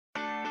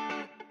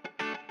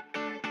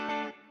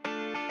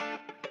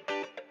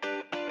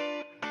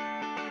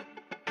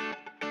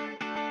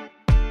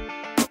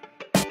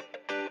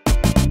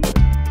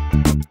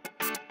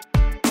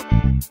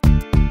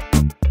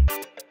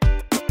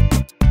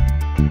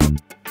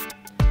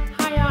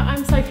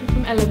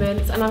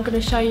and I'm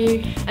going to show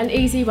you an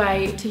easy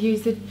way to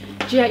use the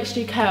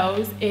GHD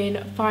curls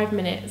in 5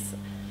 minutes.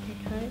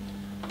 Okay.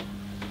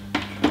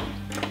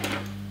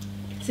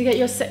 So get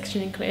your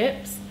sectioning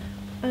clips,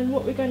 and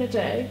what we're going to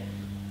do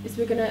is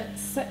we're going to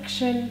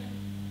section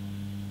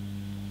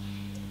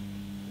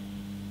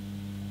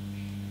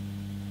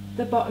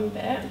the bottom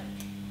bit.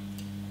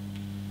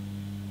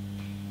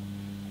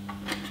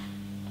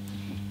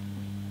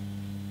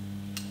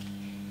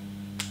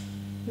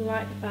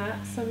 Like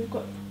that, so we've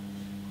got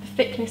the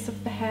thickness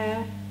of the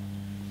hair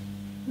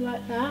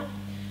like that,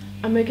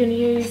 and we're going to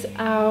use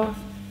our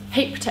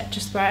heat protector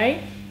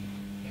spray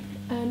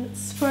and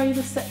spray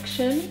the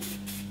section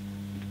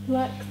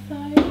like so,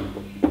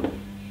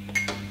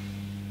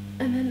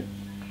 and then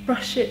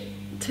brush it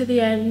to the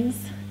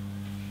ends.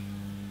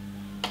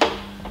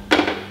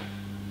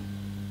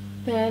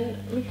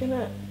 Then we're going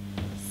to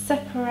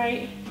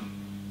separate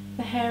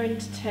the hair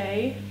into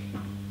two,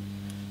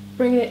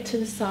 bring it to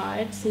the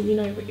side so you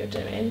know what you're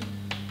doing,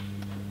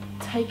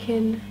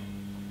 taking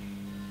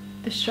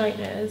the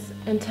straighteners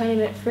and turning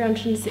it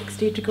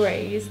 360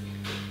 degrees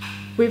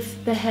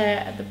with the hair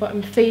at the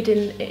bottom,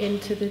 feeding it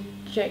into the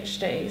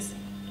GHDs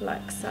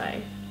like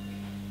so.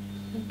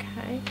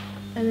 Okay,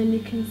 and then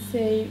you can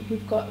see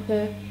we've got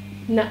the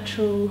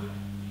natural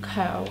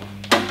curl,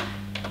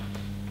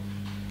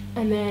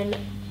 and then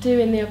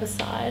doing the other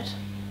side,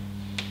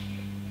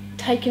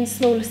 taking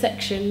smaller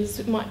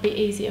sections might be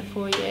easier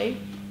for you,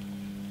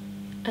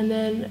 and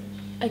then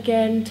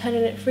again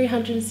turning it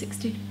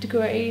 360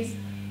 degrees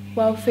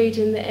while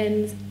feeding the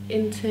ends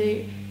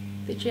into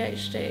the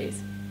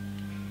GHDs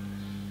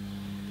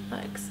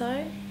like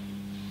so.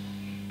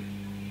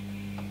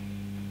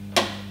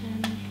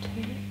 And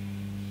two.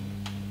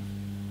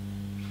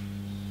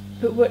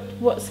 But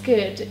what's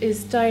good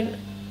is don't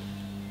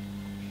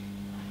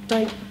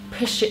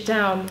push it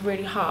down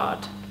really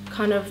hard,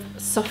 kind of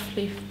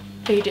softly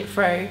feed it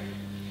through,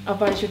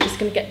 otherwise you're just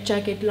going to get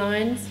jagged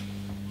lines.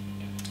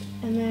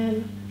 And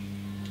then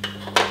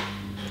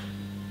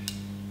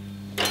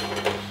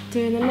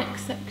doing the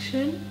next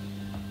section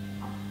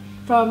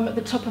from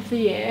the top of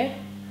the ear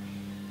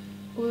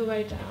all the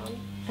way down,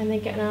 and then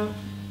getting our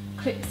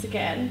clips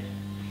again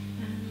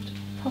and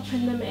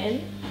popping them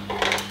in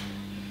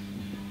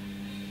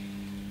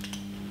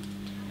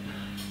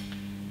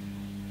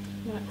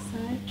like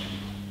so.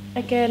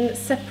 Again,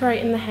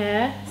 separating the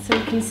hair so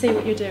you can see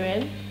what you're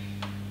doing,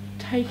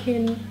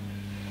 taking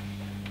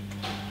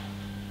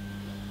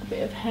a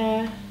bit of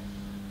hair,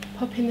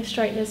 popping the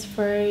straighteners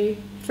through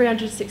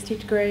 360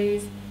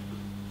 degrees,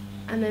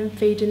 and then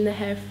feeding the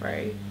hair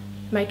through,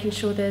 making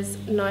sure there's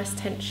nice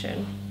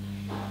tension.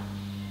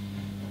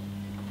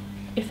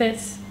 If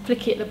there's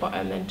flicky at the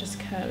bottom, then just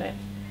curl it.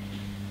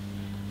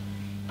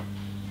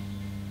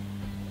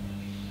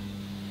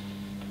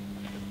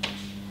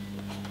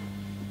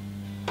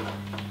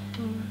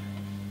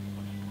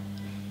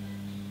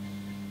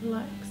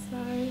 Like so,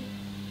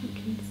 you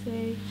can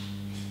see.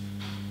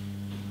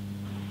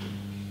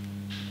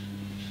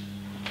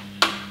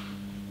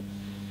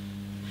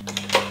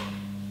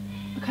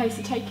 Okay,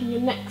 so taking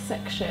your next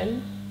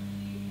section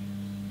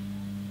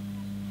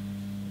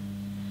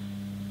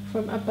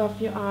from above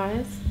your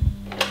eyes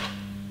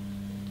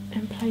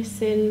and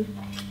placing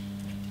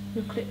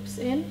your clips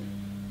in.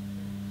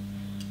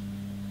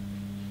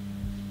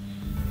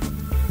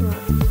 Right.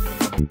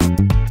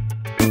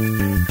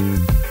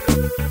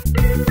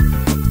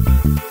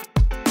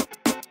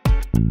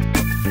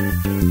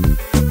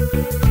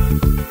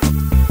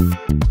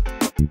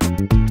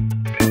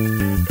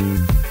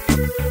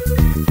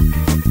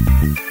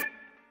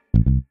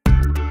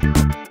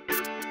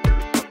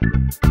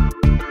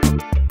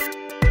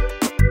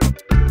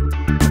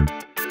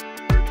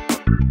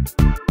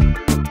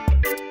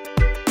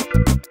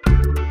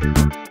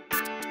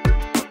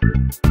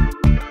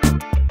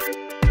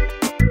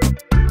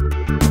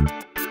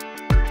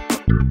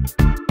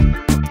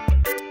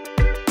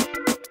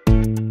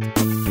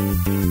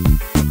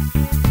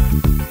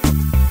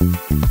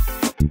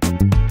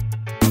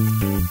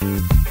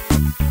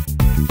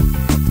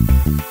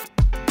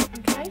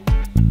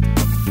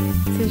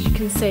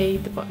 See,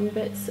 the bottom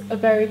bits are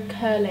very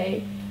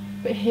curly,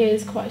 but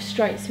here's quite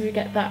straight, so we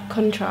get that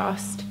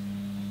contrast.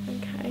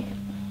 Okay.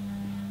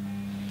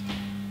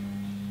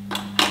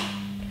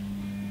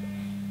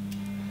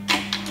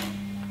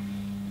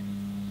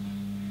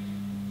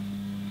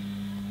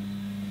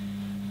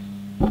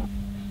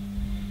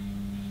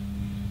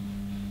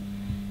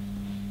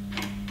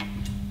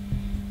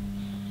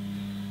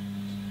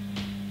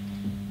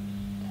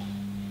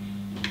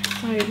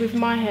 So with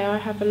my hair, I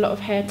have a lot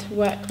of hair to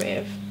work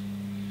with,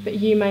 but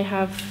you may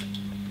have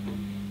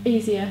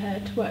easier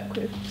hair to work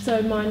with,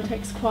 so mine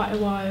takes quite a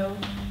while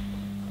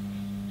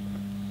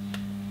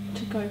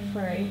to go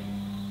through.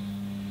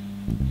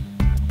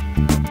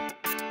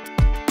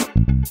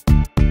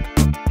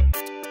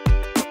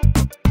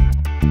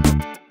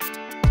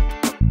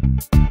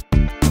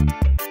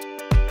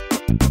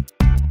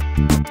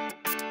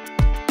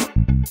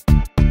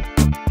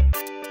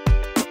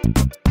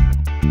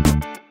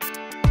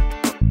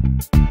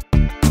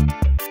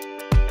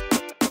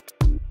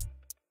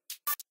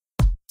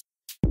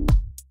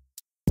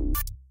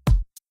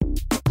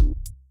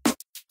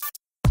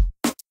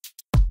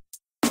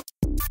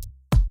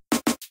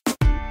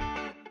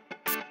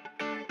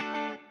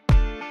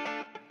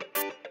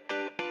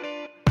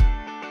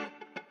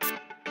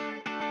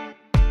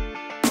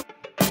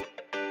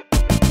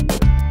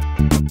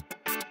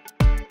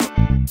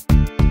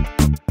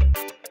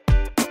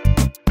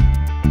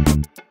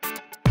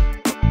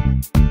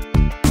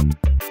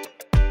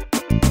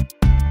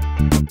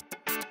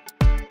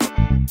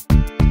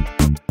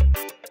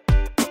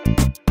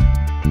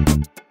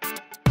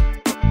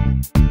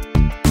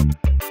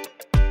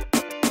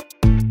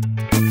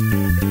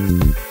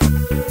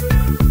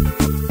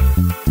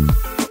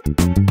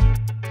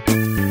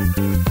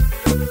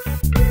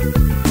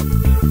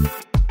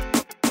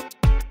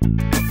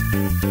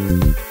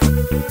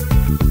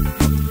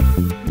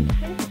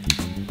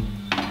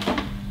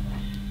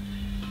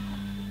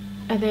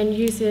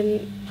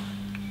 using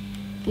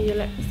the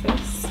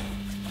Alexis,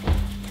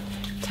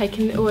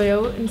 taking the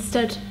oil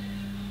instead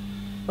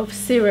of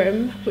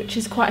serum, which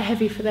is quite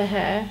heavy for the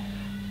hair.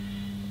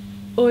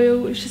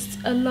 Oil is just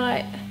a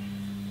light,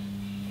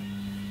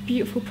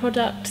 beautiful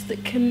product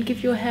that can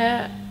give your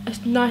hair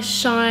a nice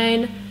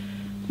shine,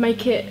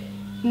 make it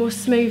more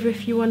smoother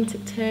if you want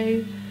it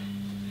to.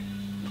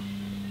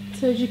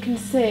 So as you can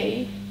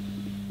see,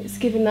 it's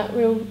giving that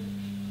real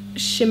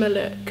shimmer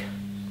look.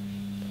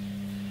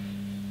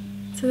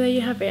 So there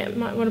you have it.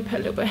 Might want to put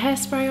a little bit of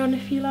hairspray on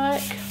if you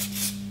like.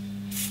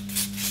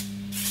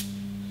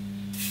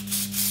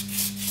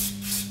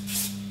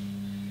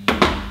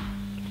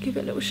 Give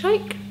it a little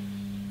shake,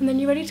 and then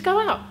you're ready to go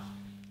out.